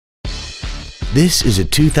This is a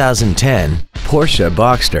 2010 Porsche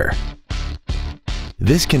Boxster.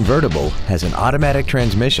 This convertible has an automatic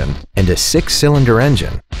transmission and a 6-cylinder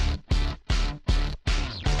engine.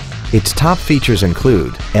 Its top features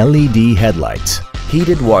include LED headlights,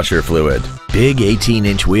 heated washer fluid, big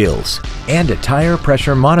 18-inch wheels, and a tire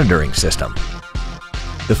pressure monitoring system.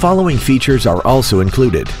 The following features are also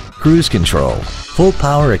included: cruise control, full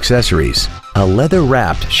power accessories, a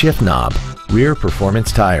leather-wrapped shift knob, rear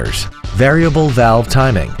performance tires, variable valve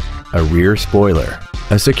timing, a rear spoiler,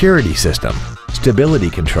 a security system, stability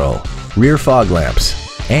control, rear fog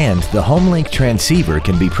lamps, and the HomeLink transceiver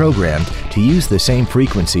can be programmed to use the same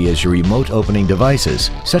frequency as your remote opening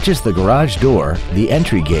devices, such as the garage door, the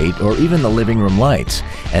entry gate, or even the living room lights,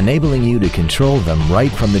 enabling you to control them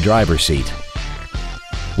right from the driver's seat.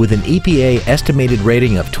 With an EPA estimated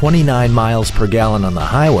rating of 29 miles per gallon on the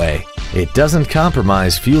highway, it doesn't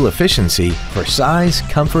compromise fuel efficiency for size,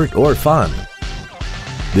 comfort, or fun.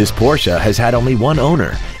 This Porsche has had only one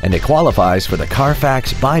owner, and it qualifies for the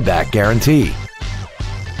Carfax buyback guarantee.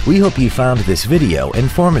 We hope you found this video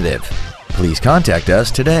informative. Please contact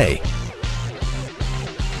us today.